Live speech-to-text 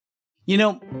You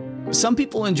know, some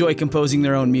people enjoy composing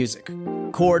their own music,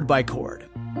 chord by chord,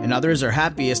 and others are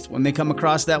happiest when they come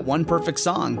across that one perfect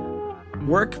song.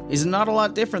 Work is not a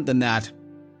lot different than that.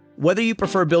 Whether you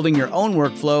prefer building your own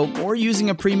workflow or using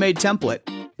a pre-made template,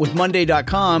 with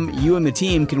Monday.com, you and the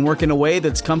team can work in a way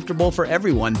that's comfortable for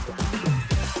everyone.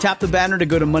 Tap the banner to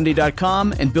go to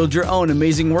Monday.com and build your own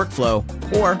amazing workflow,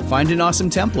 or find an awesome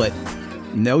template.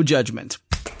 No judgment.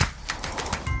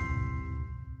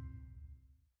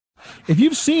 If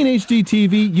you've seen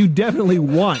HDTV, you definitely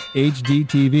want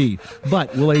HDTV.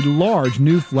 But will a large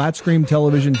new flat-screen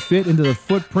television fit into the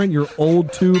footprint your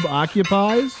old tube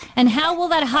occupies? And how will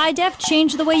that high def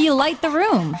change the way you light the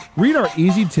room? Read our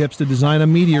easy tips to design a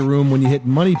media room when you hit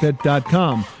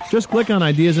MoneyPit.com. Just click on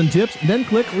Ideas and Tips, then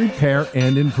click Repair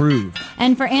and Improve.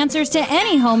 And for answers to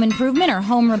any home improvement or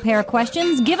home repair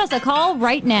questions, give us a call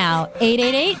right now.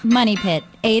 888-MONEYPIT.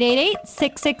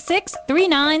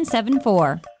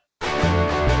 888-666-3974.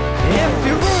 If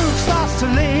your roof starts to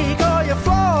leak or your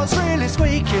floor's really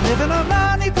squeak, you live in a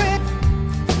money pit.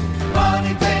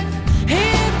 Money pit.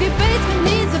 If your basement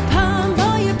needs a pump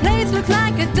or your place looks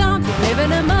like a dump, you live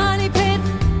in a money pit.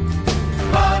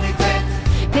 Money pit.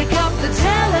 Pick up the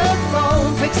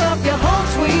telephone, fix up your home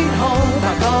sweet home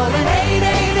by calling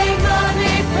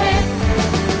 888-MONEY-PIT.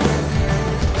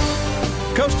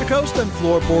 Coast to coast and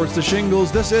floorboards to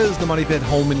shingles, this is the Money Pit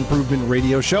Home Improvement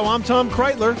Radio Show. I'm Tom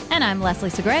Kreitler. And I'm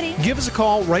Leslie Segretti. Give us a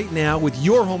call right now with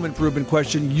your home improvement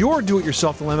question, your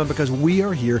do-it-yourself dilemma, because we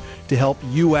are here to help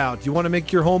you out. You want to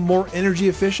make your home more energy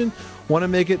efficient? Want to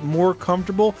make it more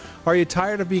comfortable? Are you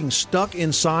tired of being stuck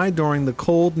inside during the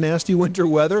cold, nasty winter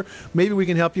weather? Maybe we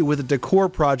can help you with a decor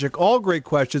project. All great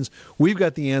questions. We've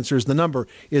got the answers. The number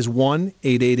is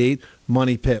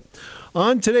 1-888-MONEY-PIT.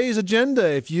 On today's agenda,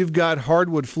 if you've got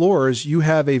hardwood floors, you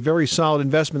have a very solid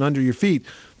investment under your feet.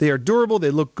 They are durable,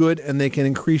 they look good, and they can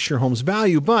increase your home's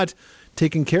value, but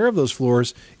taking care of those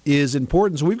floors is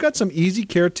important. So we've got some easy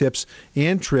care tips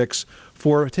and tricks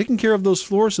for taking care of those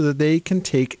floors so that they can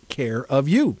take care of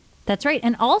you. That's right.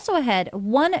 And also ahead,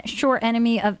 one sure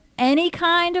enemy of any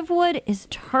kind of wood is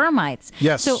termites.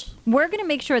 Yes. So we're going to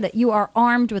make sure that you are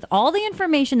armed with all the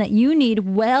information that you need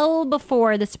well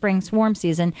before the spring swarm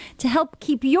season to help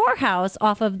keep your house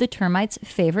off of the termites'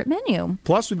 favorite menu.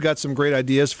 Plus, we've got some great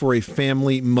ideas for a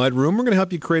family mudroom. We're going to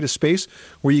help you create a space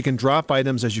where you can drop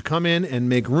items as you come in and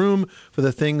make room for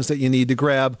the things that you need to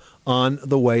grab on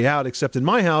the way out. Except in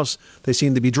my house, they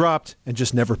seem to be dropped and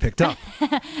just never picked up.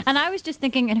 And I was just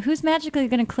thinking, and who's magically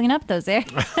going to clean up those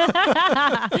areas?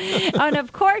 And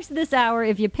of course, this hour,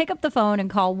 if you pick up the phone and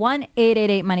call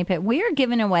 1-888-MONEY-PIT, we are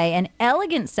giving away an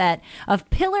elegant set of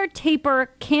pillar taper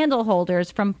candle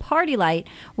holders from Party Light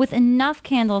with enough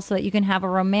candles so that you can have a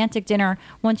romantic dinner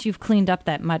once you've cleaned up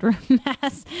that mudroom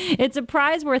mess. It's a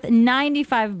prize worth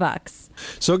 $95.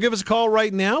 So give us a call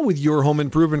right now with your home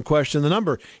improvement question. The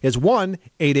number is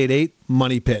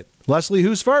 1-888-MONEY-PIT. Leslie,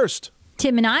 who's first?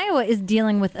 Tim in Iowa is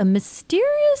dealing with a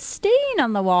mysterious stain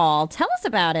on the wall. Tell us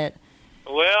about it.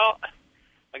 Well,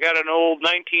 I got an old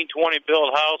 1920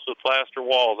 built house with plaster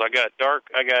walls. I got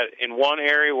in one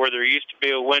area where there used to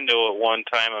be a window at one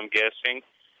time, I'm guessing.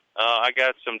 I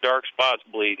got some dark spots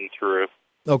bleeding through.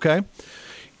 Okay.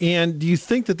 And do you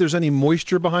think that there's any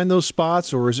moisture behind those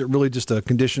spots, or is it really just a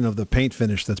condition of the paint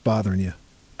finish that's bothering you?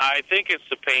 I think it's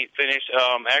the paint finish.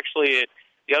 Actually,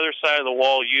 the other side of the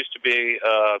wall used to be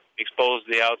exposed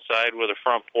to the outside with a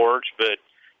front porch, but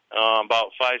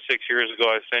about 5-6 years ago,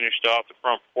 I finished off the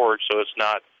front porch, so it's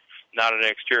not an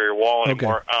exterior wall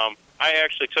anymore. Okay. I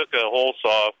actually took a hole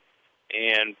saw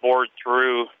and bored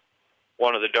through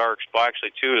one of the dark spots,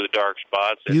 actually two of the dark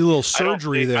spots. You did a little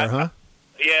surgery there, huh?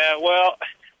 Yeah, well,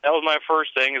 that was my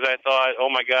first thing, is I thought, oh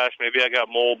my gosh, maybe I got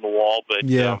mold in the wall, but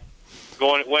yeah.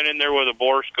 Went in there with a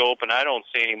borescope, and I don't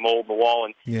see any mold in the wall.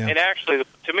 And actually,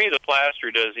 to me, the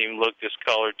plaster doesn't even look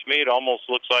discolored. To me, it almost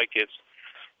looks like it's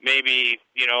maybe,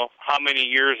 how many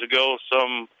years ago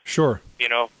some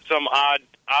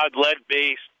odd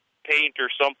lead-based paint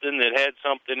or something that had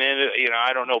something in it.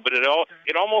 I don't know, but it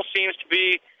almost seems to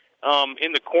be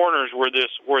in the corners where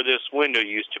this window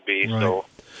used to be. Right. So.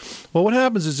 Well, what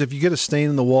happens is if you get a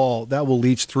stain in the wall, that will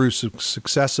leach through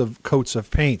successive coats of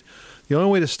paint. The only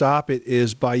way to stop it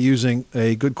is by using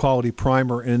a good quality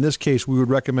primer, and in this case, we would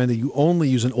recommend that you only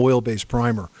use an oil-based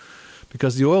primer,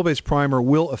 because the oil-based primer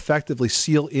will effectively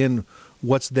seal in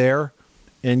what's there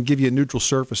and give you a neutral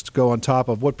surface to go on top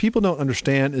of. What people don't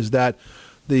understand is that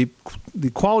the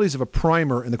qualities of a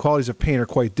primer and the qualities of paint are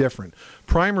quite different.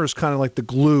 Primer is kind of like the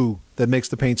glue that makes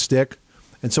the paint stick,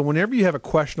 And so whenever you have a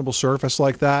questionable surface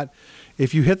like that,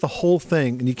 if you hit the whole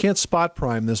thing, and you can't spot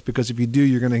prime this because if you do,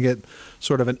 you're going to get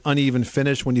sort of an uneven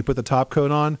finish when you put the top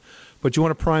coat on, but you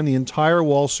want to prime the entire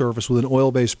wall surface with an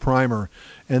oil-based primer,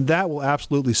 and that will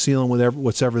absolutely seal in with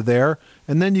what's ever there.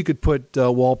 And then you could put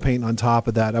wall paint on top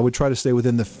of that. I would try to stay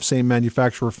within the same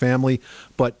manufacturer family,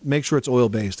 but make sure it's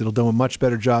oil-based. It'll do a much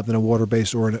better job than a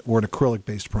water-based or an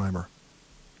acrylic-based primer.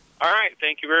 All right.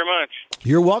 Thank you very much.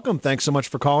 You're welcome. Thanks so much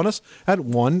for calling us at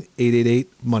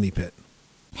 1-888-MONEY-PIT.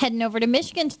 Heading over to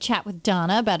Michigan to chat with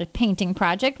Donna about a painting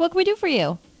project. What can we do for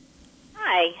you?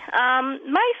 Hi.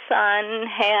 My son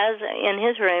has, in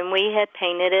his room, we had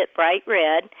painted it bright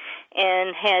red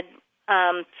and had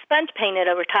sponge painted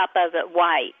over top of it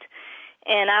white.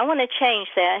 And I want to change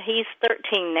that. He's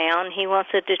 13 now, and he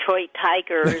wants a Detroit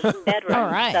Tigers bedroom.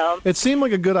 All right. So, It seemed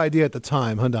like a good idea at the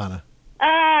time, huh, Donna?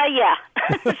 yeah.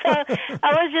 So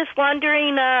I was just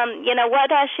wondering,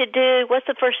 what I should do. What's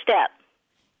the first step?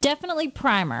 Definitely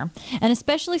primer. And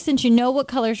especially since you know what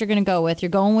colors you're going to go with. You're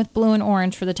going with blue and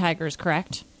orange for the Tigers,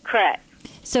 correct? Correct.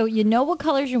 So you know what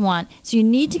colors you want. So you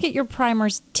need to get your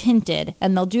primers tinted.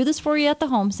 And they'll do this for you at the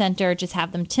home center. Just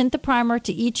have them tint the primer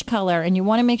to each color. And you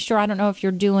want to make sure, I don't know if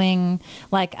you're doing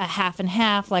like a half and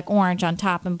half, like orange on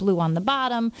top and blue on the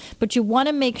bottom. But you want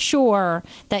to make sure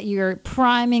that you're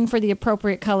priming for the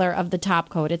appropriate color of the top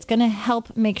coat. It's going to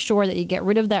help make sure that you get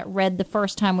rid of that red the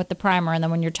first time with the primer. And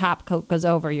then when your top coat goes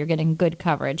over, you're getting good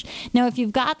coverage. Now, if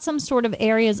you've got some sort of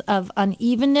areas of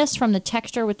unevenness from the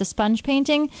texture with the sponge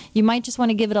painting, you might just want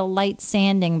to give it a light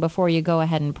sanding before you go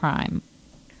ahead and prime.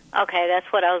 Okay, that's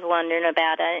what I was wondering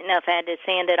about. I didn't know if I had to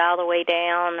sand it all the way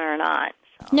down or not.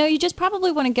 So. No, you just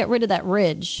probably want to get rid of that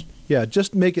ridge. Yeah,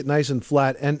 just make it nice and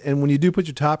flat. And when you do put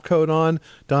your top coat on,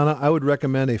 Donna, I would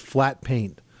recommend a flat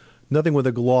paint. Nothing with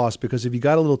a gloss, because if you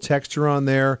got a little texture on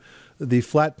there, the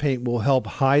flat paint will help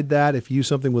hide that. If you use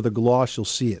something with a gloss, you'll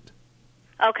see it.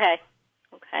 Okay.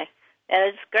 That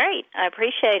is great. I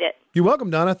appreciate it. You're welcome,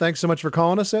 Donna. Thanks so much for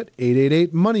calling us at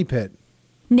 888-MONEY-PIT.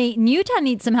 Nate in Utah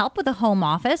needs some help with a home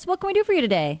office. What can we do for you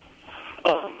today?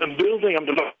 I'm building an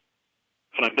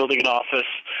office.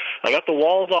 I got the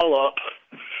walls all up,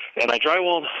 and I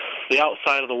drywalled the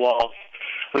outside of the wall.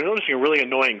 I'm noticing a really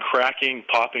annoying cracking,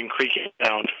 popping, creaking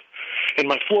sound in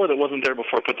my floor that wasn't there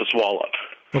before I put this wall up.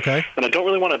 Okay. And I don't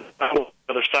really want to go to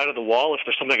the other side of the wall if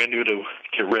there's something I can do to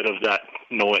get rid of that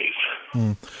noise.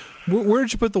 Where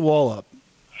did you put the wall up?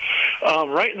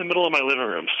 Right in the middle of my living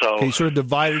room. So Okay, you sort of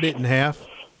divided it in half?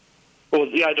 Well,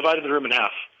 yeah, I divided the room in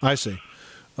half. I see.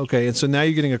 Okay, and so now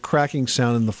you're getting a cracking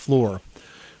sound in the floor.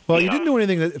 Well, you didn't do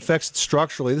anything that affects it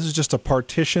structurally. This is just a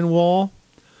partition wall.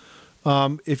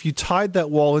 If you tied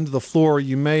that wall into the floor,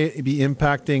 you may be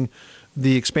impacting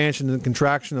the expansion and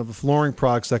contraction of the flooring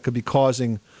products that could be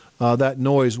causing that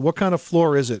noise. What kind of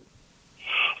floor is it?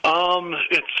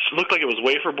 It looked like it was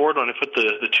wafer board when I put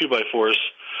the 2x4s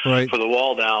for the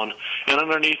wall down, and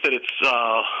underneath it it's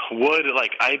wood,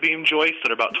 like I-beam joists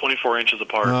that are about 24 inches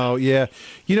apart. Oh, yeah.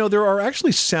 You know, there are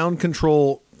actually sound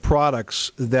control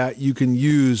products that you can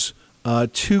use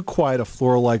to quiet a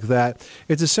floor like that.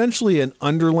 It's essentially an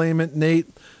underlayment, Nate,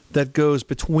 that goes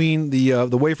between the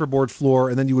wafer board floor,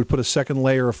 and then you would put a second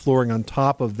layer of flooring on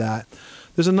top of that.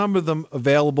 There's a number of them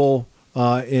available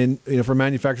for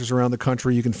manufacturers around the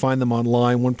country. You can find them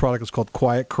online. One product is called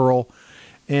Quiet Curl,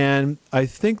 and I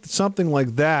think something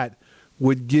like that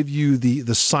would give you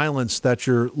the silence that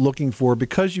you're looking for,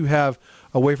 because you have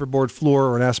a wafer board floor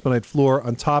or an aspenite floor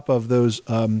on top of those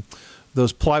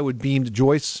plywood beamed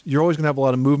joists. You're always going to have a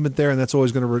lot of movement there, and that's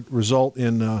always going to result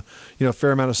in a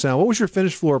fair amount of sound. What was your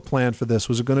finished floor plan for this?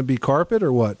 Was it going to be carpet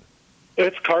or what?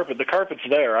 It's carpet. The carpet's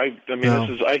there. I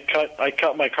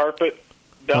cut my carpet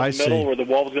down the middle where the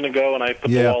wall was going to go, and I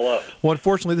put the wall up. Well,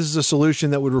 unfortunately, this is a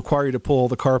solution that would require you to pull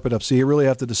the carpet up, so you really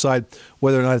have to decide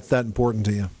whether or not it's that important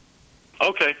to you.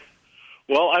 Okay.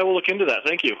 Well, I will look into that.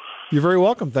 Thank you. You're very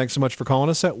welcome. Thanks so much for calling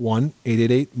us at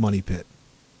 1-888-MONEY-PIT.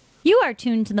 You are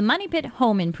tuned to the Money Pit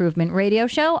Home Improvement Radio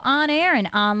Show on air and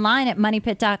online at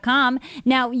moneypit.com.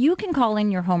 Now, you can call in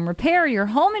your home repair, your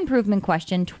home improvement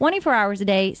question 24 hours a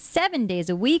day, 7 days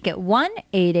a week at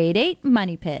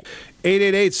 1-888-MONEY-PIT.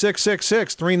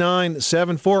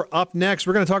 888-666-3974. Up next,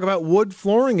 we're going to talk about wood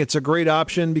flooring. It's a great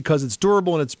option because it's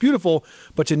durable and it's beautiful,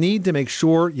 but you need to make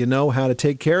sure you know how to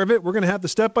take care of it. We're going to have the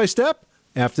step-by-step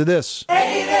after this.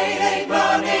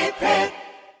 888-MONEY-PIT.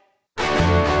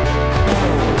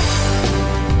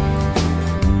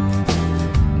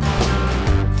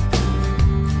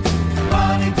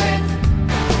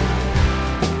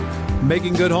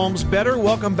 Making good homes better.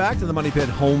 Welcome back to the Money Pit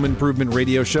Home Improvement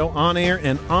Radio Show, on air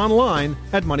and online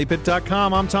at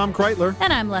MoneyPit.com. I'm Tom Kreitler.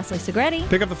 And I'm Leslie Segretti.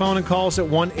 Pick up the phone and call us at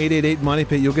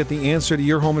 1-888-MONEY-PIT. You'll get the answer to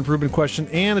your home improvement question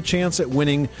and a chance at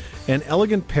winning an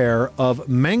elegant pair of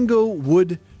mango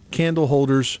wood candle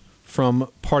holders from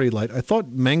Party Light. I thought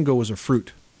mango was a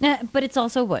fruit. But it's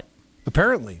also wood.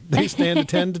 Apparently. They stand at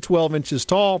 10 to 12 inches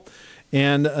tall,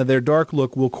 and their dark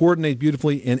look will coordinate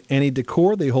beautifully in any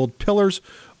decor. They hold pillars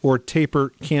or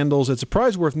taper candles. It's a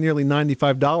prize worth nearly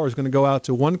 $95 going to go out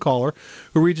to one caller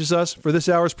who reaches us for this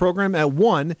hour's program at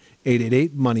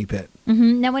 1-888-MONEY-PIT.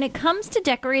 Mm-hmm. Now, when it comes to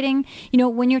decorating,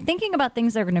 when you're thinking about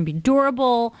things that are going to be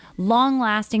durable,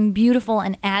 long-lasting, beautiful,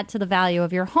 and add to the value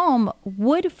of your home,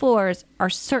 wood floors are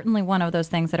certainly one of those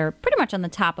things that are pretty much on the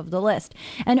top of the list.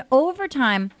 And over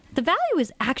time, the value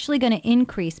is actually going to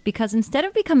increase because instead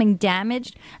of becoming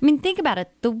damaged, think about it,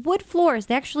 the wood floors,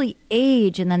 they actually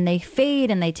age and then they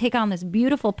fade and they take on this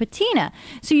beautiful patina.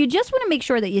 So you just want to make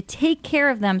sure that you take care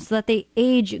of them so that they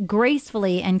age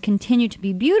gracefully and continue to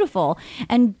be beautiful.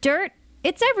 And dirt,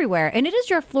 it's everywhere, and it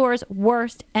is your floor's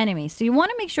worst enemy. So you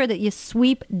want to make sure that you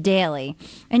sweep daily.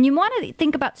 And you want to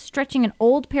think about stretching an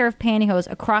old pair of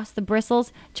pantyhose across the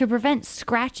bristles to prevent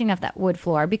scratching of that wood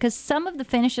floor, because some of the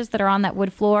finishes that are on that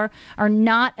wood floor are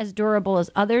not as durable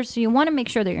as others. So you want to make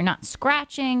sure that you're not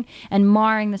scratching and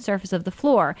marring the surface of the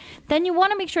floor. Then you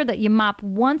want to make sure that you mop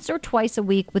once or twice a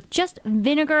week with just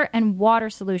vinegar and water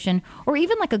solution, or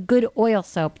even like a good oil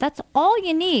soap. That's all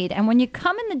you need. And when you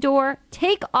come in the door,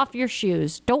 take off your shoes.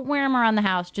 Don't wear them around the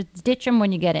house. Just ditch them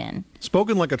when you get in.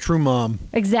 Spoken like a true mom.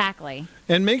 Exactly.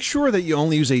 And make sure that you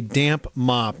only use a damp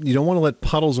mop. You don't want to let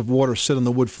puddles of water sit on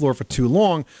the wood floor for too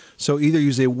long. So either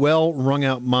use a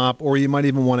well-wrung-out mop, or you might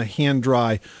even want to hand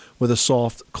dry with a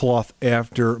soft cloth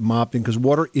after mopping, because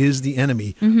water is the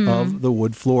enemy of the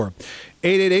wood floor.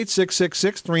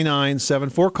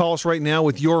 888-666-3974. Call us right now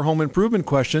with your home improvement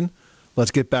question.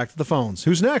 Let's get back to the phones.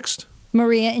 Who's next?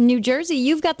 Maria in New Jersey,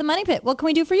 you've got the Money Pit. What can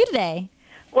we do for you today?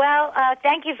 Well,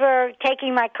 thank you for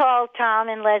taking my call, Tom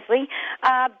and Leslie.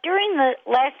 During the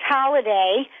last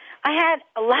holiday, I had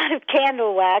a lot of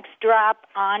candle wax drop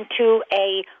onto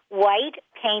a white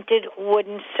painted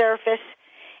wooden surface,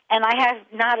 and I have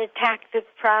not attacked the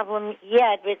problem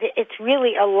yet, but it's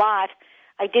really a lot.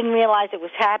 I didn't realize it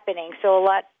was happening, so a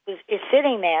lot is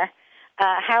sitting there.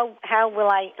 How will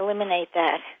I eliminate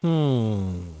that?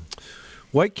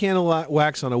 White candle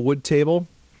wax on a wood table?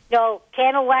 No,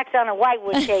 candle wax on a white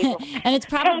wood table. And it's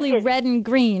probably painted. Red and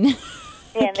green.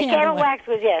 Yeah, the candle wax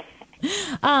was, yes.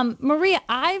 Maria,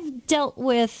 I've dealt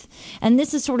with, and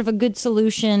this is sort of a good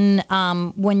solution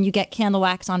when you get candle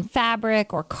wax on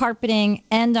fabric or carpeting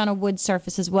and on a wood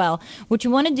surface as well. What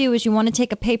you want to do is you want to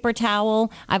take a paper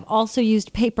towel. I've also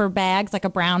used paper bags, like a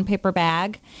brown paper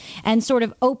bag, and sort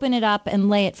of open it up and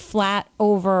lay it flat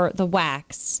over the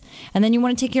wax. And then you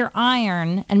want to take your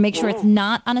iron and make sure it's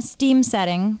not on a steam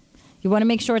setting. You want to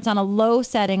make sure it's on a low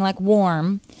setting, like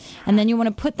warm. And then you want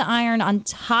to put the iron on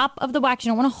top of the wax. You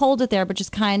don't want to hold it there, but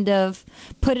just kind of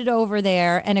put it over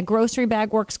there. And a grocery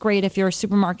bag works great if your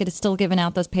supermarket is still giving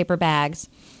out those paper bags.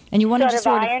 And you want to just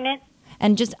sort of iron it?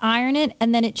 And just iron it,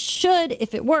 and then it should,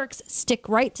 if it works, stick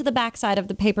right to the backside of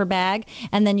the paper bag,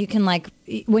 and then you can,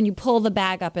 when you pull the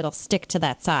bag up, it'll stick to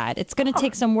that side. It's going to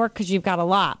take some work because you've got a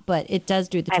lot, but it does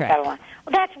do the trick. I've got a lot.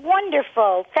 Well, that's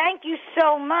wonderful. Thank you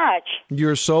so much.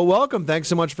 You're so welcome. Thanks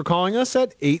so much for calling us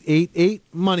at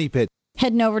 888-MONEY-PIT.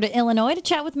 Heading over to Illinois to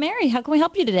chat with Mary. How can we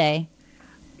help you today?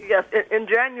 Yes, in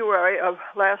January of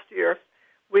last year,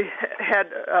 we had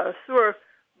sewer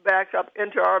backed up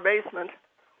into our basement.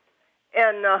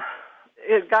 And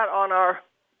it got on our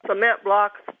cement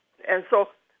blocks, and so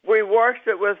we washed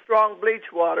it with strong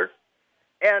bleach water.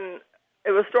 And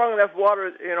it was strong enough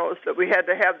water, so that we had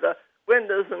to have the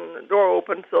windows and the door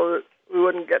open so that we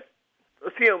wouldn't get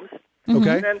the fumes.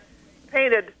 Okay. And then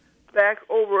painted back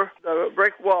over the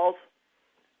brick walls,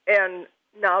 and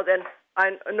now then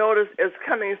I noticed it's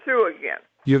coming through again.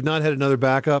 You have not had another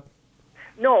backup?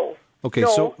 No. Okay,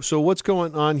 no. So what's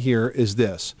going on here is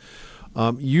this.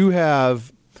 You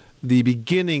have the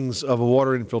beginnings of a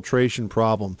water infiltration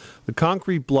problem. The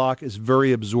concrete block is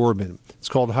very absorbent. It's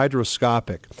called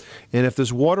hydroscopic. And if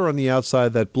there's water on the outside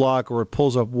of that block, or it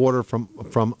pulls up water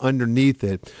from underneath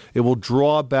it, it will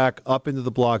draw back up into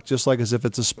the block just like as if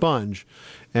it's a sponge.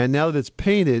 And now that it's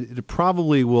painted, it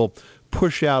probably will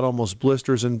push out almost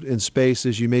blisters in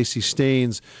spaces. You may see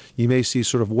stains. You may see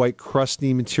sort of white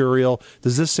crusty material.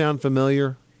 Does this sound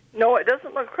familiar? No, it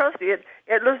doesn't look crusty. It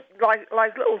looks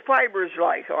like little fibers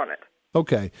on it.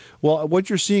 Okay. Well, what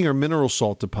you're seeing are mineral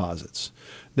salt deposits.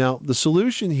 Now, the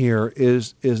solution here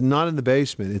is not in the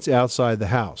basement. It's outside the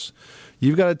house.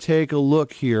 You've got to take a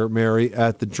look here, Mary,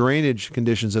 at the drainage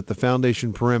conditions at the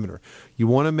foundation perimeter. You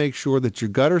want to make sure that your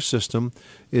gutter system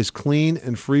is clean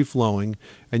and free-flowing,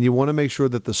 and you want to make sure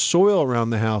that the soil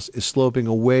around the house is sloping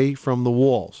away from the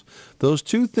walls. Those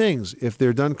two things, if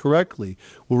they're done correctly,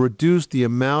 will reduce the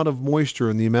amount of moisture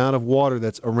and the amount of water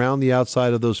that's around the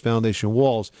outside of those foundation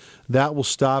walls. That will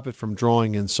stop it from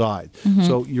drawing inside.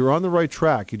 So you're on the right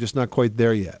track. You're just not quite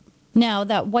there yet. Now,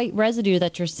 that white residue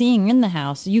that you're seeing in the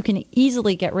house, you can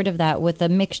easily get rid of that with a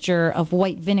mixture of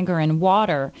white vinegar and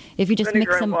water. If you just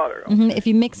mix them, if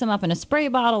you mix them up in a spray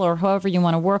bottle or however you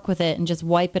want to work with it and just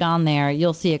wipe it on there,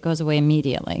 you'll see it goes away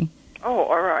immediately. Oh,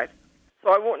 all right.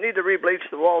 So I won't need to re-bleach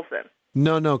the walls then?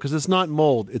 No, because it's not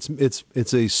mold.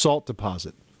 It's a salt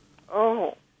deposit.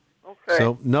 Oh, okay.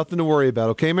 So nothing to worry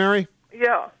about. Okay, Mary?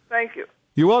 Yeah, thank you.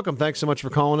 You're welcome. Thanks so much for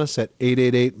calling us at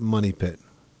 888-MONEY-PIT.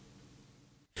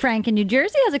 Frank in New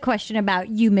Jersey has a question about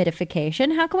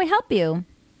humidification. How can we help you?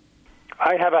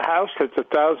 I have a house that's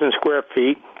 1,000 square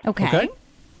feet. Okay.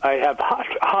 I have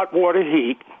hot water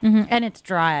heat. And it's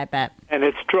dry, I bet. And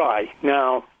it's dry.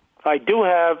 Now, I do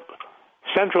have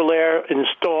central air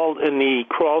installed in the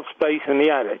crawl space in the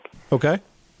attic. Okay.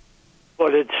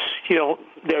 But it's,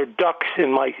 there are ducts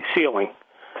in my ceiling.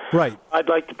 Right. I'd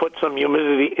like to put some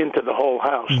humidity into the whole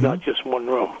house, not just one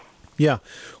room. Yeah.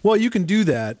 Well, you can do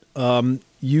that.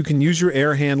 You can use your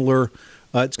air handler.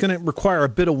 It's going to require a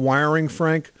bit of wiring,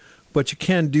 Frank, but you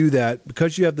can do that.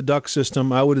 Because you have the duct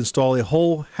system, I would install a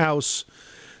whole house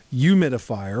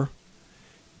humidifier,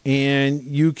 and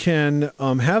you can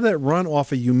have that run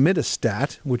off a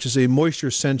humidistat, which is a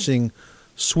moisture-sensing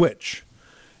switch.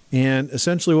 And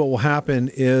essentially what will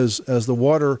happen is as the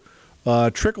water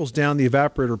trickles down the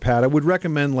evaporator pad, I would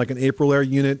recommend like an April Air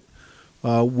unit,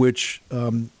 which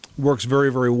works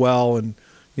very, very well, and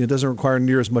it doesn't require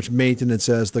near as much maintenance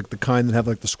as like the kind that have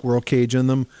like the squirrel cage in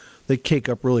them. They cake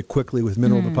up really quickly with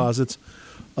mineral deposits.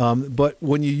 But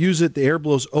when you use it, the air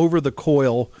blows over the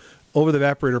coil, over the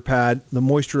evaporator pad. The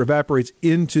moisture evaporates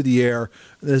into the air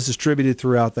and is distributed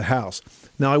throughout the house.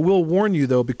 Now, I will warn you,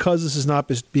 though, because this is not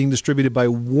being distributed by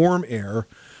warm air,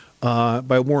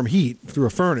 by warm heat through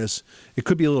a furnace, it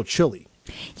could be a little chilly.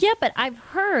 Yeah, but I've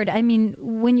heard,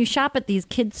 when you shop at these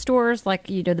kids stores, like,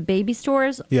 the baby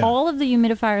stores, all of the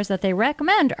humidifiers that they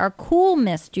recommend are cool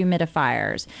mist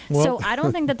humidifiers. Well, so I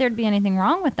don't think that there'd be anything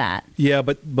wrong with that. Yeah,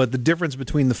 but the difference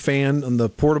between the fan and the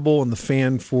portable and the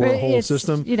fan for a whole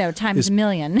system, times a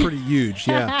million. Pretty huge,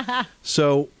 yeah.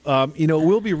 So,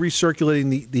 we'll be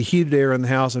recirculating the heated air in the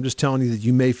house. I'm just telling you that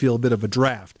you may feel a bit of a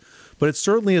draft. But it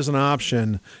certainly is an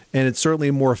option, and it's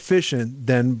certainly more efficient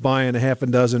than buying a half a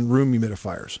dozen room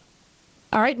humidifiers.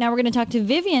 All right, now we're going to talk to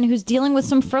Vivian, who's dealing with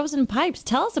some frozen pipes.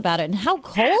 Tell us about it, and how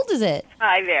cold is it?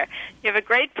 Hi there. You have a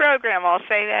great program. I'll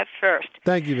say that first.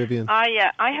 Thank you, Vivian. I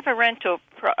have a rental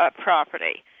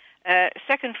property.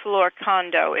 Second floor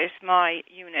condo is my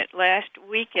unit. Last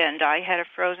weekend, I had a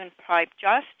frozen pipe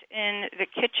just in the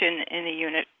kitchen in the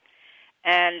unit,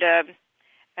 and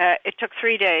it took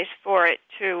 3 days for it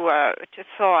to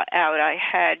thaw out. I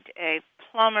had a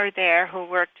plumber there who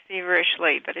worked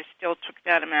feverishly, but it still took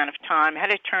that amount of time. I had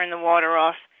to turn the water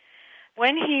off.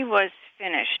 When he was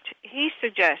finished, he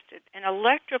suggested an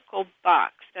electrical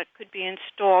box that could be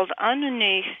installed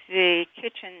underneath the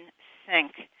kitchen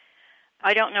sink.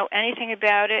 I don't know anything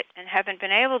about it and haven't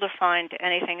been able to find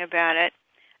anything about it,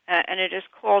 and it is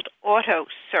called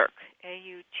AutoCirc,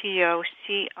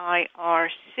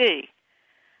 AutoCirc.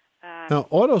 Now,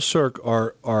 AutoCirc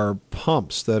are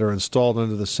pumps that are installed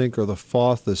under the sink or the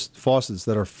faucets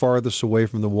that are farthest away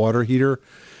from the water heater.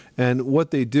 And what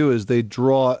they do is they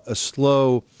draw a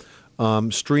slow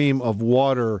stream of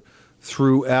water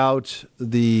throughout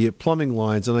the plumbing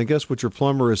lines. And I guess what your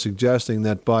plumber is suggesting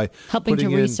that by helping to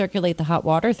recirculate the hot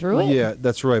water through it? Yeah,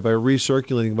 that's right. By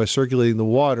circulating the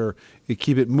water, you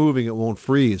keep it moving, it won't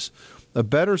freeze. A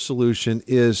better solution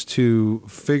is to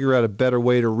figure out a better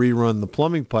way to rerun the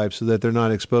plumbing pipes so that they're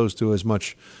not exposed to as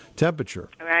much temperature.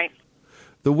 Right.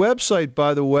 The website,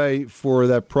 by the way, for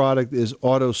that product is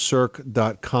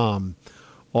autocirc.com,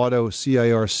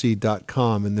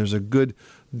 autocirc.com, and there's a good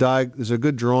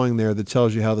drawing there that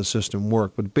tells you how the system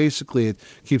works. But basically, it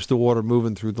keeps the water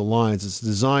moving through the lines. It's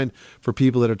designed for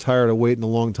people that are tired of waiting a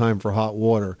long time for hot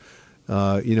water.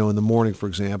 In the morning, for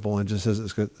example, and just has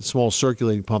a small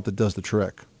circulating pump that does the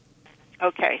trick.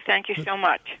 Okay, thank you so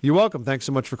much. You're welcome. Thanks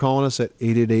so much for calling us at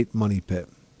 888-MONEY-PIT.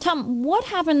 Tom, what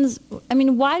happens? I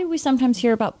mean, why do we sometimes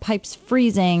hear about pipes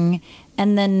freezing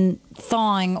and then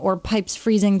thawing, or pipes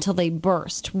freezing till they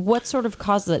burst? What sort of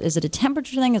causes it? Is it a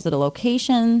temperature thing? Is it a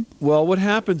location? Well, what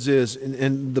happens is,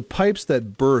 in the pipes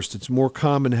that burst, it's more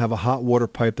common to have a hot water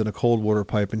pipe than a cold water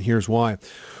pipe, and here's why.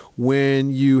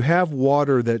 When you have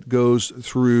water that goes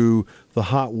through the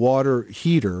hot water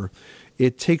heater,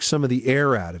 it takes some of the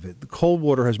air out of it. The cold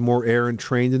water has more air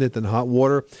entrained in it than hot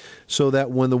water, so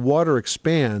that when the water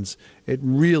expands, it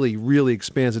really, really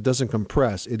expands. It doesn't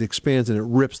compress. It expands and it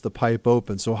rips the pipe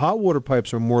open. So hot water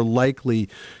pipes are more likely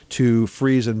to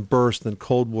freeze and burst than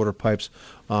cold water pipes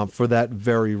for that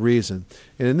very reason.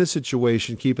 And in this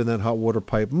situation, keeping that hot water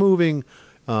pipe moving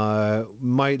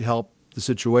might help the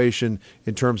situation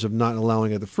in terms of not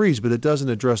allowing it to freeze, but it doesn't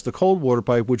address the cold water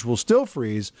pipe, which will still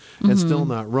freeze and still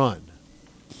not run.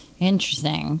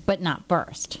 Interesting, but not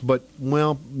burst. But,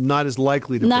 well, not as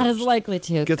likely to burst. Not as likely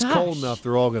to. It gets cold enough,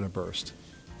 they're all going to burst.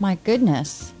 My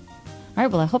goodness. All right,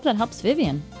 well, I hope that helps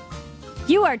Vivian.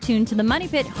 You are tuned to the Money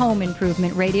Pit Home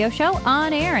Improvement Radio Show,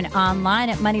 on air and online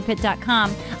at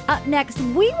moneypit.com. Up next,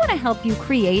 we want to help you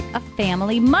create a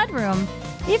family mudroom.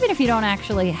 Even if you don't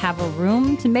actually have a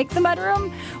room to make the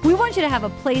mudroom, we want you to have a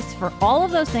place for all of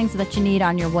those things that you need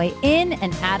on your way in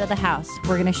and out of the house.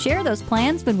 We're going to share those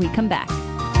plans when we come back.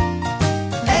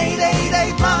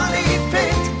 888 Money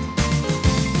Pit.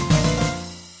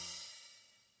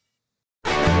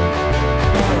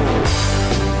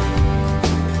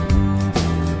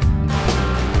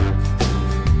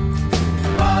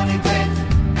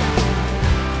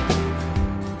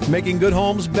 Making good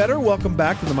homes better. Welcome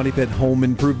back to the Money Pit Home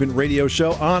Improvement Radio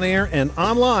Show, on air and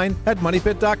online at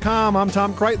moneypit.com. I'm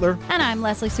Tom Kreitler. And I'm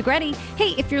Leslie Segretti.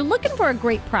 Hey, if you're looking for a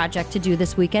great project to do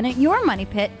this weekend at your Money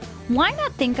Pit, why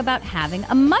not think about having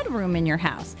a mudroom in your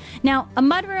house? Now, a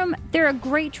mudroom, they're a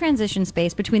great transition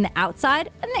space between the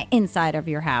outside and the inside of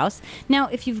your house. Now,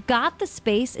 if you've got the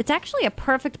space, it's actually a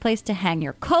perfect place to hang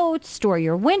your coats, store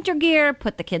your winter gear,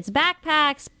 put the kids'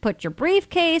 backpacks, put your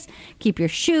briefcase, keep your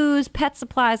shoes, pet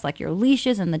supplies like your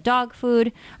leashes and the dog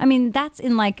food. I mean, that's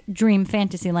in like dream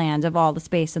fantasy land of all the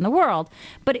space in the world.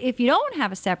 But if you don't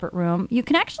have a separate room, you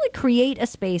can actually create a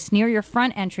space near your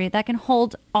front entry that can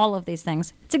hold all of these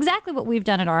things. It's exactly what we've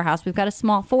done at our house. We've got a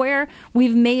small foyer.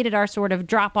 We've made it our sort of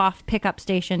drop-off pickup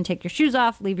station. Take your shoes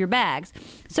off, leave your bags.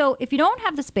 So if you don't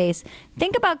have the space,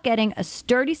 think about getting a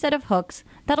sturdy set of hooks.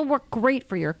 That'll work great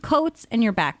for your coats and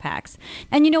your backpacks.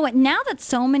 And you know what? Now that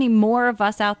so many more of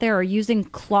us out there are using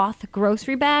cloth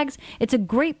grocery bags, it's a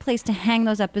great place to hang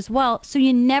those up as well, so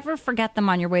you never forget them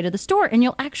on your way to the store, and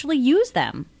you'll actually use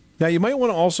them. Now, you might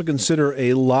want to also consider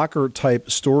a locker-type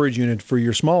storage unit for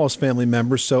your smallest family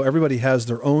members, so everybody has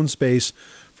their own space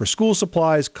for school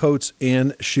supplies, coats,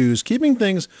 and shoes, keeping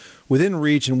things within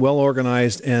reach and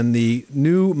well-organized, and the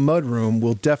new mudroom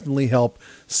will definitely help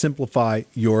simplify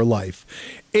your life.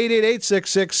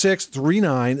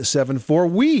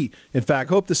 888-666-3974. We, in fact,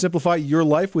 hope to simplify your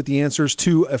life with the answers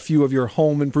to a few of your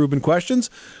home improvement questions.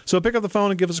 So pick up the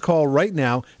phone and give us a call right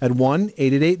now at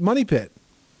 1-888-MONEY-PIT.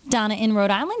 Donna in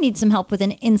Rhode Island needs some help with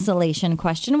an insulation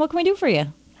question. What can we do for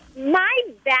you? My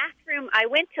bathroom, I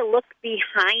went to look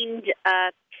behind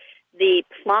the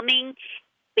plumbing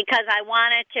because I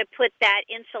wanted to put that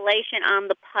insulation on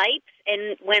the pipes,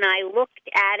 and when I looked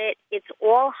at it, it's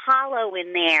all hollow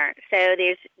in there. So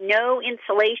there's no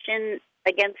insulation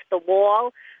against the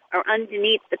wall or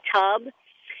underneath the tub.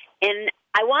 And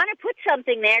I want to put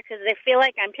something there because I feel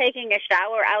like I'm taking a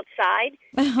shower outside.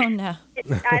 Oh, no.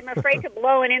 I'm afraid to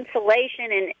blow an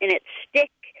insulation and it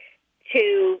stick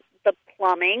to the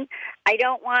plumbing. I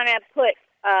don't want to put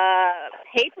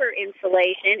paper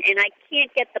insulation, and I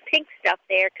can't get the pink stuff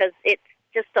there because it's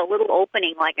just a little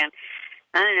opening, like a,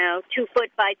 2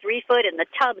 foot by 3 foot, and the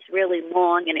tub's really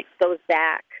long, and it goes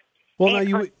back. Well,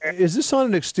 now, is this on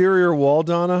an exterior wall,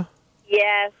 Donna?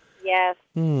 Yes.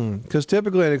 Because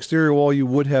typically on an exterior wall, you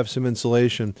would have some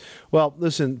insulation. Well,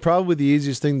 listen, probably the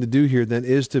easiest thing to do here then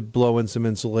is to blow in some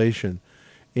insulation.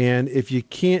 And if you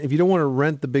don't want to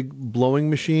rent the big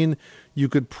blowing machine, you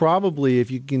could probably,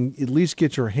 if you can at least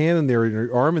get your hand in there and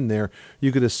your arm in there,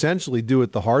 you could essentially do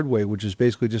it the hard way, which is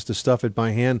basically just to stuff it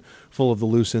by hand full of the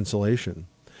loose insulation.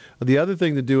 The other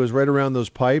thing to do is right around those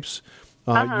pipes,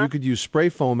 you could use spray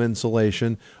foam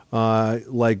insulation,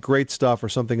 like Great Stuff or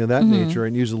something of that nature,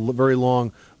 and use a very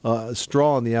long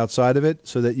straw on the outside of it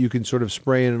so that you can sort of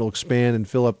spray and it'll expand and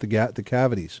fill up the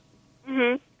cavities.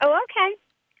 Mm-hmm. Oh,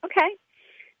 okay.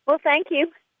 Well, thank you.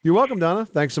 You're welcome, Donna.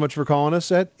 Thanks so much for calling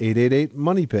us at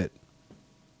 888-MONEY-PIT.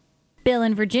 Bill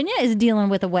in Virginia is dealing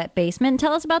with a wet basement.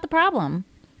 Tell us about the problem.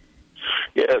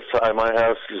 Yes, my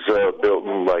house is built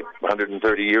like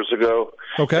 130 years ago.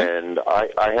 Okay. And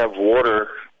I have water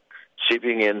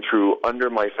seeping in through under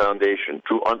my foundation,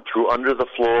 through under the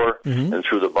floor and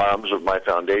through the bottoms of my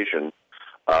foundation.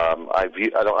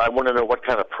 I want to know what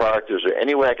kind of product. Is there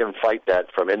any way I can fight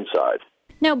that from inside?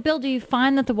 Now, Bill, do you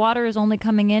find that the water is only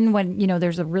coming in when,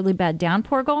 there's a really bad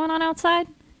downpour going on outside?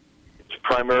 It's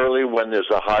primarily when there's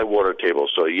a high water table.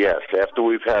 So, yes, after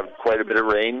we've had quite a bit of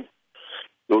rain,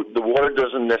 the water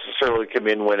doesn't necessarily come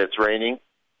in when it's raining,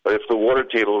 but if the water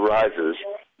table rises,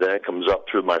 then it comes up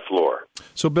through my floor.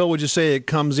 So, Bill, would you say it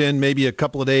comes in maybe a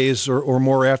couple of days or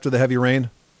more after the heavy rain?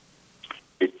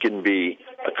 It can be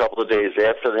a couple of days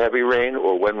after the heavy rain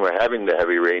or when we're having the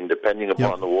heavy rain, depending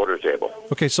upon the water table.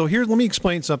 Okay, so here, let me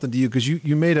explain something to you, because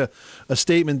you made a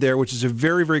statement there, which is a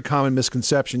very, very common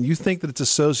misconception. You think that it's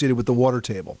associated with the water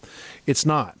table. It's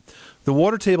not. The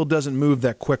water table doesn't move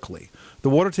that quickly. The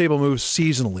water table moves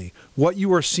seasonally. What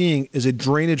you are seeing is a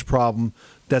drainage problem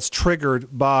that's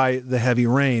triggered by the heavy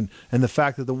rain and the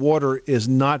fact that the water is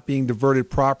not being diverted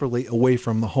properly away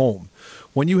from the home.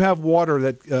 When you have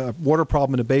water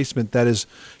problem in a basement that is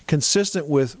consistent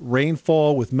with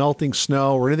rainfall, with melting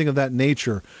snow, or anything of that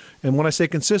nature, and when I say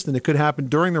consistent, it could happen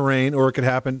during the rain or it could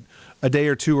happen a day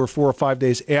or 2 or 4 or 5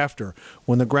 days after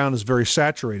when the ground is very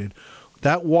saturated.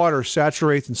 That water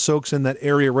saturates and soaks in that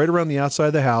area right around the outside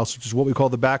of the house, which is what we call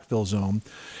the backfill zone,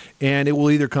 and it will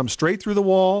either come straight through the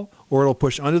wall or it'll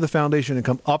push under the foundation and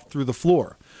come up through the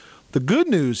floor. The good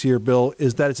news here, Bill,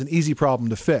 is that it's an easy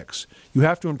problem to fix. You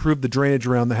have to improve the drainage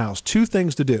around the house. 2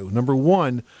 things to do. Number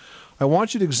 1, I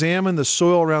want you to examine the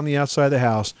soil around the outside of the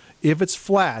house. If it's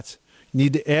flat, you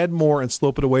need to add more and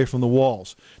slope it away from the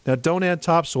walls. Now, don't add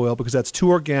topsoil because that's too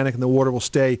organic and the water will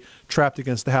stay trapped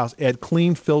against the house. Add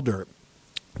clean fill dirt.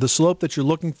 The slope that you're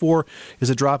looking for is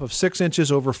a drop of 6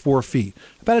 inches over 4 feet,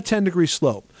 about a 10-degree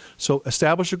slope. So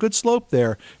establish a good slope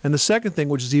there. And the second thing,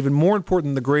 which is even more important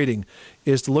than the grading,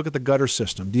 is to look at the gutter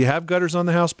system. Do you have gutters on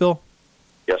the house, Bill?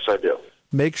 Yes, I do.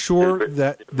 Make sure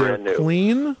that they're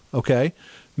clean, okay?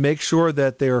 Make sure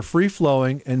that they are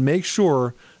free-flowing, and make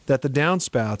sure that the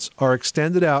downspouts are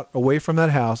extended out away from that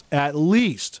house at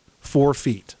least 4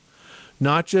 feet.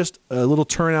 Not just a little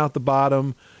turnout at the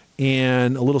bottom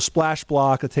and a little splash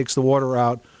block that takes the water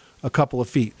out a couple of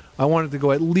feet. I want it to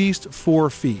go at least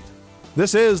 4 feet.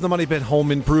 This is the Money Pit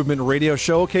Home Improvement Radio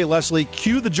Show. Okay, Leslie,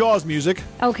 cue the Jaws music.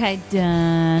 Okay.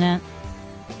 Dun-na.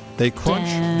 They crunch,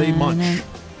 they munch,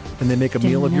 and they make a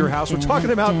meal of your house. We're talking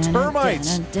about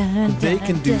termites. They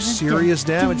can do serious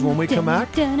damage. When we come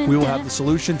back, we will have the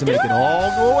solution to make it all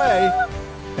go away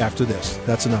after this.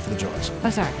 That's enough of the Jaws.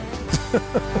 Oh, sorry. You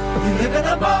live in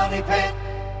a money pit.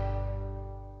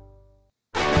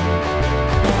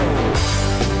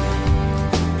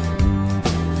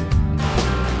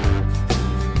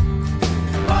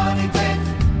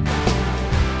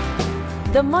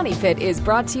 The Money Pit is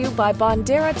brought to you by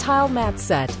Bondera Tile Mat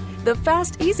Set, the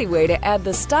fast, easy way to add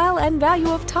the style and value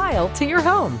of tile to your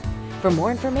home. For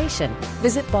more information,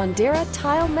 visit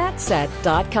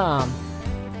BonderaTileMatSet.com.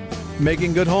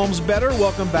 Making good homes better.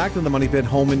 Welcome back to the Money Pit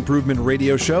Home Improvement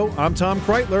Radio Show. I'm Tom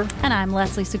Kreitler. And I'm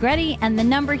Leslie Segretti. And the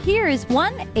number here is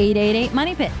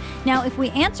 1-888-MONEY-PIT. Now, if we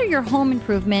answer your home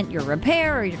improvement, your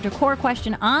repair, or your decor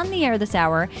question on the air this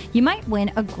hour, you might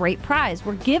win a great prize.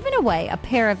 We're giving away a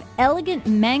pair of elegant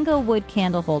mango wood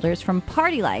candle holders from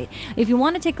Party Light. If you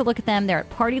want to take a look at them, they're at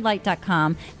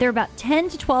partylight.com. They're about 10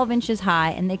 to 12 inches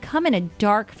high, and they come in a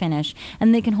dark finish,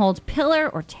 and they can hold pillar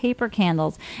or taper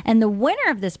candles. And the winner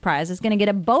of this prize is going to get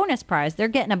a bonus prize. They're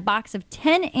getting a box of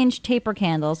 10-inch taper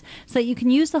candles so that you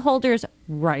can use the holders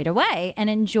right away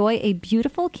and enjoy a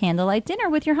beautiful candlelight dinner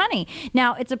with your honey.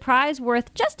 Now, it's a prize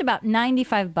worth just about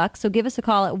 $95, so give us a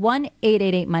call at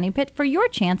 1-888-MONEY-PIT for your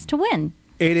chance to win.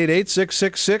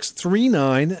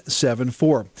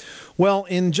 888-666-3974. Well,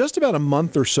 in just about a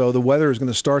month or so, the weather is going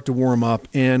to start to warm up,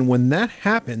 and when that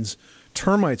happens,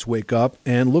 termites wake up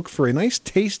and look for a nice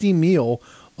tasty meal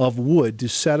of wood to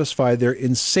satisfy their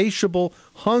insatiable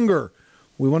hunger.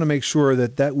 We want to make sure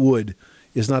that that wood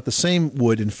is not the same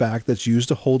wood, in fact, that's used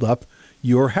to hold up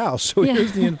your house. So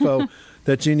here's the info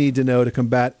that you need to know to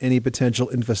combat any potential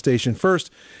infestation.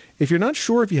 First, if you're not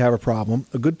sure if you have a problem,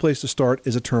 a good place to start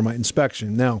is a termite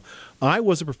inspection. Now, I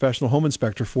was a professional home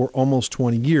inspector for almost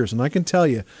 20 years, and I can tell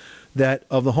you that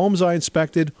of the homes I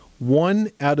inspected,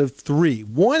 1 out of 3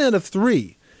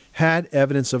 had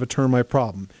evidence of a termite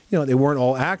problem. You know, they weren't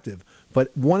all active, but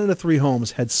 1 out of 3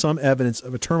 homes had some evidence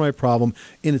of a termite problem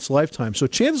in its lifetime. So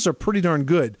chances are pretty darn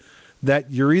good that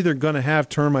you're either going to have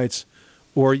termites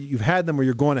or you've had them or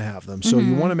you're going to have them. So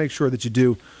you want to make sure that you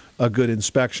do a good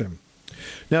inspection.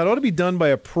 Now, it ought to be done by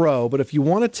a pro, but if you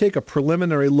want to take a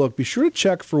preliminary look, be sure to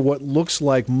check for what looks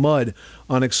like mud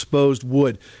on exposed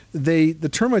wood. The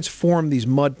termites form these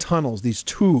mud tunnels, these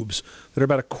tubes that are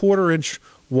about a 1/4 inch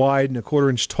wide and a 1/4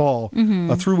 inch tall,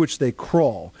 through which they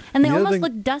crawl. And they almost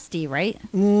look dusty, right?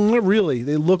 Not really.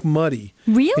 They look muddy.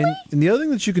 Really? And the other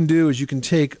thing that you can do is you can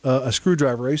take a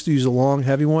screwdriver. I used to use a long,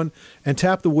 heavy one, and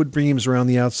tap the wood beams around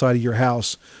the outside of your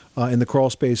house in the crawl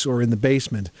space or in the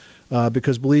basement.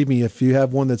 Because believe me, if you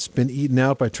have one that's been eaten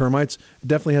out by termites, it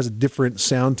definitely has a different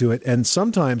sound to it. And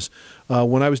sometimes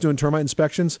when I was doing termite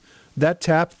inspections, that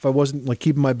tap, if I wasn't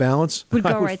keeping my balance, would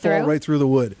fall right through the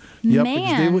wood. Yep,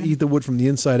 because they will eat the wood from the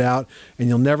inside out, and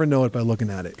you'll never know it by looking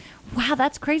at it. Wow,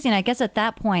 that's crazy. And I guess at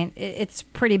that point, it's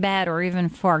pretty bad or even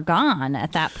far gone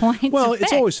at that point. Well,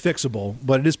 it's always fixable,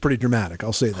 but it is pretty dramatic.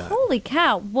 I'll say that. Holy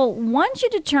cow. Well, once you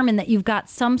determine that you've got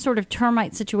some sort of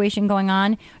termite situation going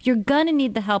on, you're going to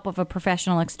need the help of a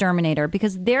professional exterminator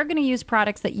because they're going to use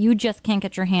products that you just can't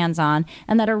get your hands on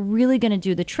and that are really going to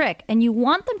do the trick. And you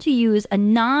want them to use a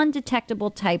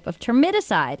non-detectable type of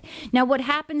termiticide. Now, what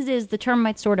happens is the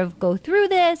termites sort of go through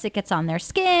this, it gets on their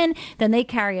skin, then they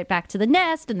carry it back to the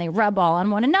nest and they rub all on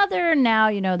one another.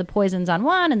 Now, the poison's on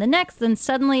one and the next, then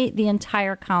suddenly the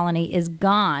entire colony is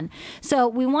gone. So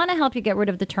we want to help you get rid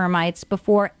of the termites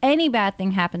before any bad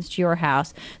thing happens to your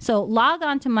house. So log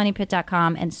on to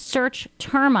moneypit.com and search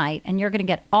termite, and you're going to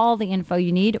get all the info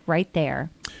you need right there.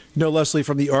 Leslie,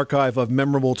 from the archive of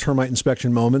memorable termite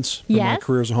inspection moments from my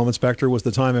career as a home inspector was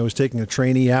the time I was taking a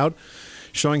trainee out,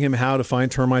 showing him how to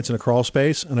find termites in a crawl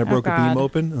space, and I broke a beam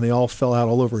open, and they all fell out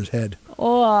all over his head.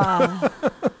 Oh,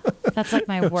 that's like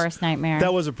my worst nightmare.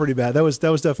 That was pretty bad. That was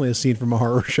definitely a scene from a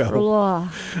horror show. Ugh.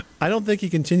 I don't think he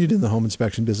continued in the home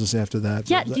inspection business after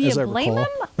that. Yeah, do you blame him?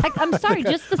 I'm sorry,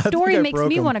 just the story makes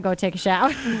me want to go take a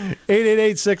shower.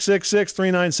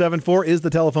 888-666-3974 is the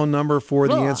telephone number for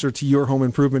the answer to your home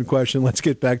improvement question. Let's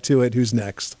get back to it. Who's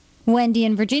next? Wendy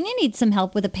in Virginia needs some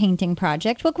help with a painting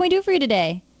project. What can we do for you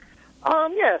today?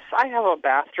 Yes, I have a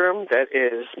bathroom that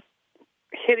is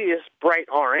hideous bright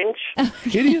orange.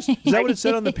 Hideous? Is that what it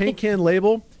said on the paint can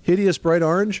label? Hideous bright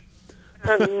orange?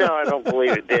 No, I don't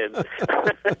believe it did.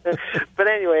 But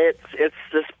anyway, it's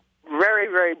this very,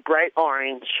 very bright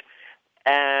orange,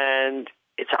 and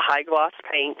it's a high gloss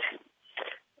paint,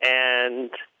 and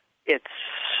it's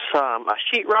a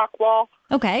sheetrock wall.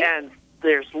 Okay. And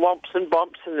there's lumps and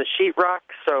bumps in the sheetrock,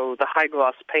 so the high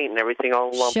gloss paint and everything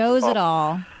all lumps. Shows it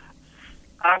all.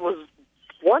 I was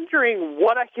wondering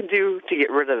what I can do to get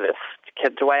rid of this.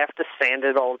 Do I have to sand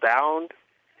it all down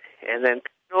and then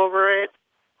paint over it?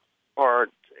 Or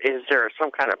is there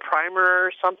some kind of primer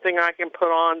or something I can put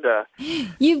on to...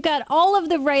 You've got all of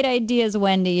the right ideas,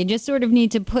 Wendy. You just sort of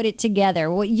need to put it together.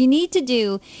 What you need to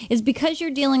do is, because you're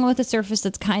dealing with a surface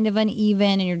that's kind of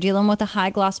uneven and you're dealing with a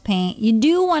high gloss paint, you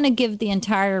do want to give the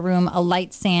entire room a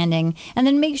light sanding, and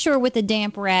then make sure with a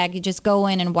damp rag you just go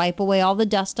in and wipe away all the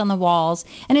dust on the walls.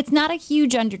 And it's not a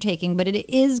huge undertaking, but it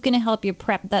is going to help you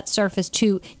prep that surface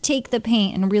to take the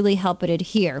paint and really help it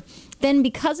adhere. Then,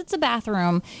 because it's a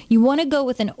bathroom, you want to go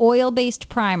with an oil-based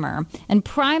primer and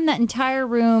prime that entire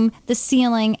room, the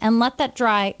ceiling, and let that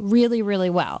dry really,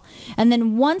 really well. And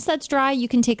then once that's dry, you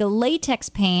can take a latex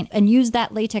paint and use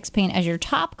that latex paint as your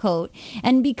top coat.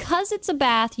 And because it's a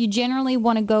bath, you generally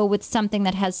want to go with something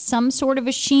that has some sort of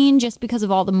a sheen, just because of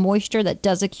all the moisture that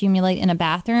does accumulate in a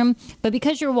bathroom. But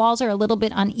because your walls are a little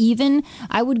bit uneven,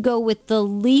 I would go with the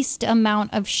least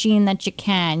amount of sheen that you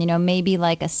can. Maybe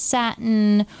like a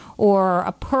satin or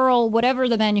a pearl, whatever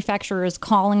the manufacturer is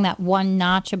calling that one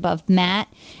notch above matte,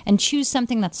 and choose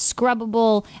something that's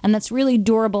scrubbable and that's really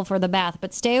durable for the bath.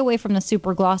 But stay away from the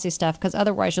super glossy stuff, because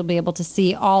otherwise you'll be able to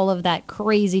see all of that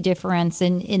crazy difference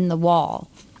in the wall.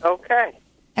 Okay.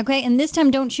 Okay, and this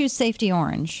time don't choose safety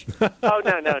orange. Oh,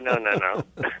 no.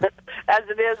 As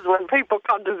it is, when people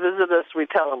come to visit us, we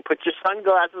tell them, put your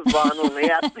sunglasses on when they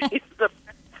ask to use the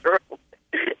bathroom.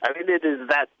 I mean, it is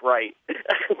that bright.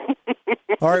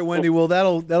 All right, Wendy. Well,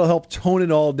 that'll help tone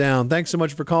it all down. Thanks so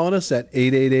much for calling us at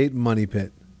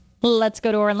 888-MONEY-PIT. Let's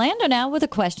go to Orlando now with a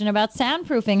question about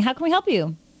soundproofing. How can we help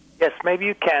you? Yes, maybe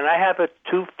you can. I have a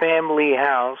two-family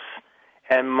house,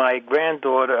 and my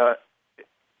granddaughter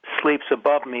sleeps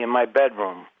above me in my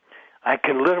bedroom. I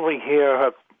can literally hear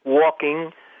her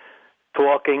walking,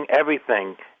 talking,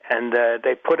 everything. And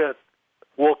they put a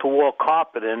wall-to-wall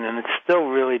carpet in, and it still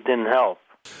really didn't help.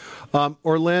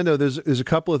 Orlando, there's a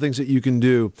couple of things that you can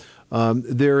do.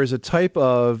 There is a type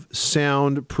of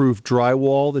soundproof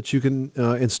drywall that you can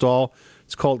install.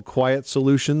 It's called Quiet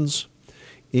Solutions.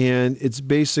 and it's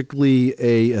basically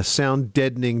a sound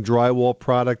deadening drywall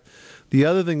product. The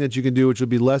other thing that you can do, which will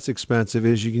be less expensive,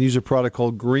 is you can use a product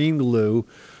called Green Glue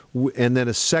and then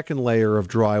a second layer of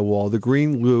drywall. The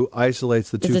Green Glue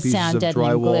isolates the two pieces of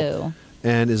drywall glue.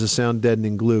 And is a sound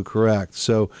deadening glue, correct.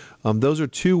 So those are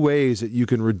two ways that you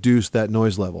can reduce that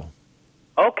noise level.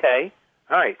 Okay.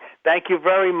 All right. Thank you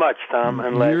very much, Tom.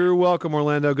 And You're welcome,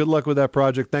 Orlando. Good luck with that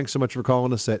project. Thanks so much for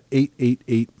calling us at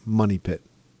 888 Money Pit.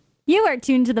 You are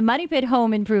tuned to the Money Pit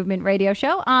Home Improvement Radio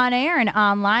Show on air and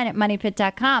online at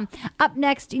moneypit.com. Up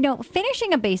next,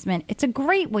 finishing a basement, it's a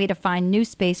great way to find new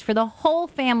space for the whole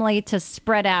family to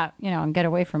spread out, and get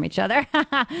away from each other.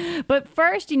 But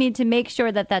first, you need to make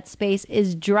sure that space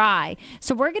is dry.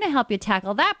 So we're going to help you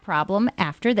tackle that problem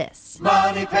after this.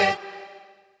 Money Pit.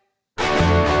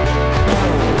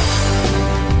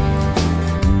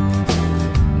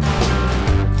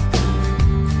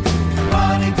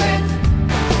 Money Pit.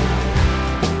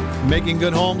 Making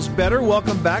good homes better.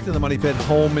 Welcome back to the Money Pit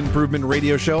Home Improvement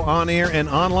Radio Show on air and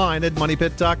online at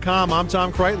moneypit.com. I'm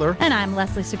Tom Kreitler. And I'm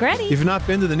Leslie Segretti. If you've not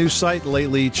been to the new site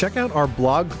lately, check out our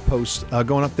blog posts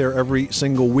going up there every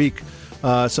single week.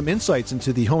 Some insights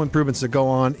into the home improvements that go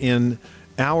on in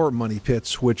our Money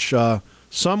Pits, which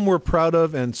some we're proud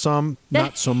of and some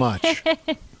not so much.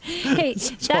 Hey,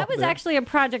 that was actually a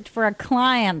project for a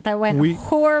client that went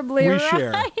horribly we right.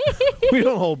 Share. We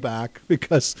don't hold back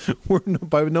because we're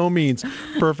by no means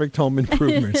perfect home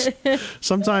improvers.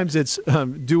 Sometimes it's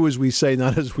do as we say,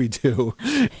 not as we do.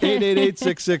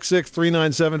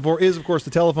 888-666-3974 is, of course,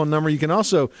 the telephone number. You can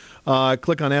also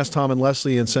click on Ask Tom and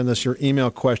Leslie and send us your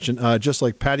email question, just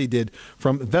like Patty did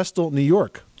from Vestal, New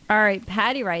York. All right,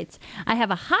 Patty writes, I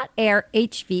have a hot air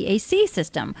HVAC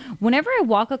system. Whenever I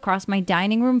walk across my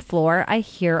dining room floor, I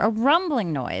hear a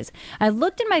rumbling noise. I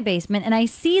looked in my basement and I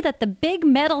see that the big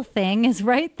metal thing is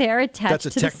right there attached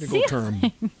to the ceiling. That's a technical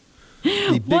term.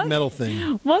 The big metal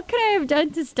thing. What could I have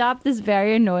done to stop this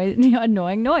very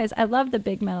annoying noise? I love the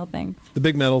big metal thing. The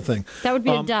big metal thing. That would be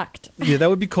a duct. Yeah, that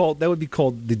would be called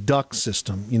the duct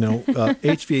system.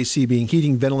 HVAC being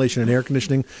heating, ventilation, and air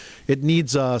conditioning. It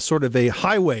needs sort of a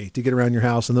highway to get around your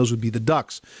house, and those would be the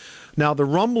ducts. Now, the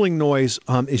rumbling noise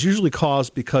is usually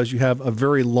caused because you have a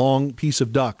very long piece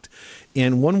of duct.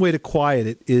 And one way to quiet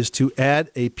it is to add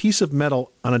a piece of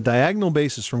metal on a diagonal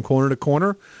basis from corner to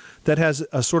corner that has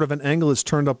a sort of an angle that's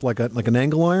turned up like an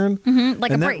angle iron. Mm-hmm,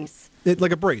 like a brace.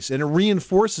 Like a brace. And it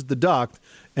reinforces the duct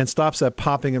and stops that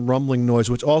popping and rumbling noise,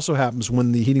 which also happens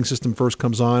when the heating system first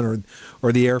comes on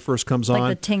or the air first comes on.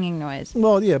 Like the tinging noise.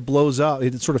 Well, yeah, it blows out.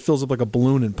 It sort of fills up like a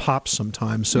balloon and pops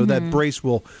sometimes. So that brace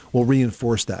will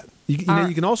reinforce that. You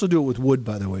can also do it with wood,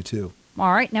 by the way, too.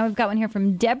 All right, now we've got one here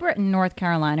from Deborah in North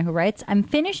Carolina who writes, I'm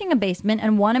finishing a basement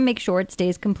and want to make sure it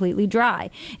stays completely dry.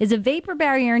 Is a vapor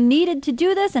barrier needed to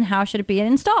do this, and how should it be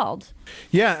installed?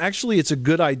 Yeah, actually, it's a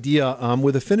good idea.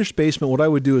 With a finished basement, what I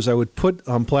would do is I would put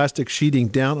plastic sheeting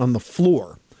down on the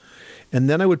floor, and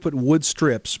then I would put wood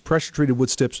strips, pressure-treated wood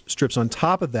strips on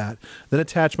top of that, then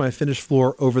attach my finished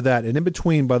floor over that. And in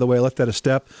between, by the way, I left out a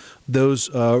step,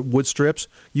 those wood strips,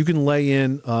 you can lay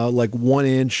in like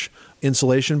 1-inch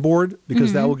insulation board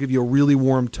because that will give you a really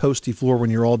warm, toasty floor when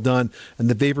you're all done, and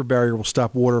the vapor barrier will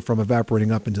stop water from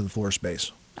evaporating up into the floor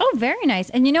space. Oh, very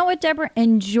nice. And you know what, Deborah?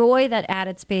 Enjoy that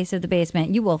added space of the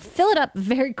basement. You will fill it up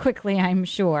very quickly, I'm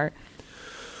sure.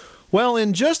 Well,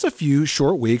 in just a few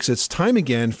short weeks, it's time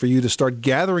again for you to start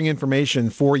gathering information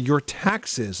for your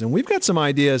taxes. And we've got some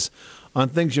ideas on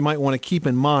things you might want to keep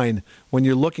in mind when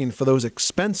you're looking for those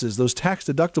expenses, those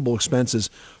tax-deductible expenses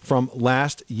from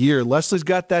last year. Leslie's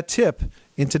got that tip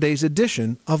in today's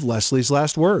edition of Leslie's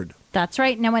Last Word. That's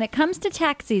right. Now, when it comes to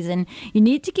tax season, you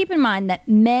need to keep in mind that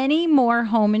many more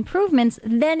home improvements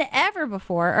than ever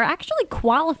before are actually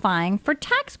qualifying for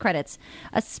tax credits,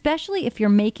 especially if you're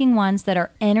making ones that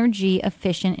are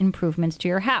energy-efficient improvements to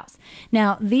your house.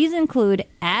 Now, these include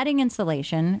adding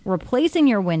insulation, replacing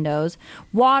your windows,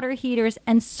 water heaters,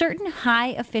 and certain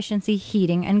high-efficiency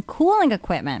heating and cooling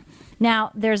equipment.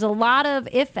 Now, there's a lot of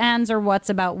ifs, ands, or whats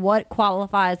about what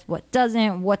qualifies, what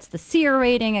doesn't, what's the SEER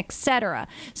rating, etc.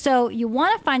 So you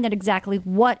want to find out exactly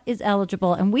what is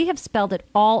eligible, and we have spelled it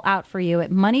all out for you at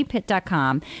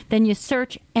moneypit.com. Then you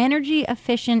search energy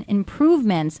efficient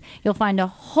improvements. You'll find a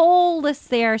whole list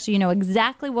there so you know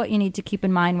exactly what you need to keep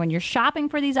in mind when you're shopping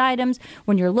for these items,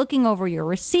 when you're looking over your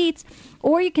receipts,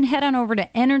 or you can head on over to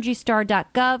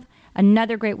energystar.gov.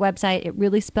 Another great website. It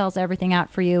really spells everything out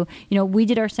for you. You know, we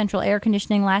did our central air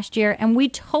conditioning last year, and we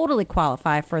totally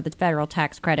qualify for the federal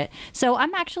tax credit. So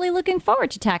I'm actually looking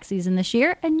forward to tax season this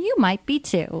year, and you might be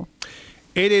too.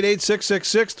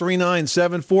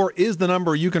 888-666-3974 is the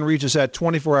number. You can reach us at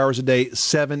 24 hours a day,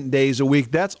 7 days a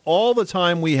week. That's all the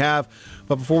time we have.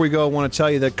 But before we go, I want to tell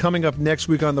you that coming up next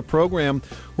week on the program,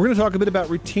 we're going to talk a bit about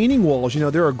retaining walls. You know,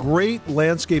 they're a great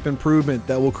landscape improvement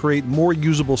that will create more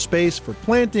usable space for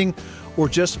planting or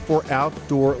just for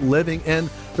outdoor living. And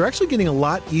they're actually getting a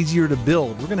lot easier to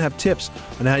build. We're going to have tips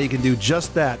on how you can do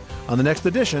just that on the next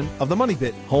edition of the Money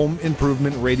Pit Home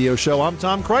Improvement Radio Show. I'm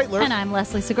Tom Kreitler. And I'm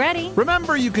Leslie Segretti.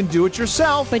 Remember, you can do it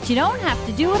yourself, but you don't have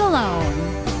to do it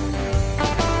alone.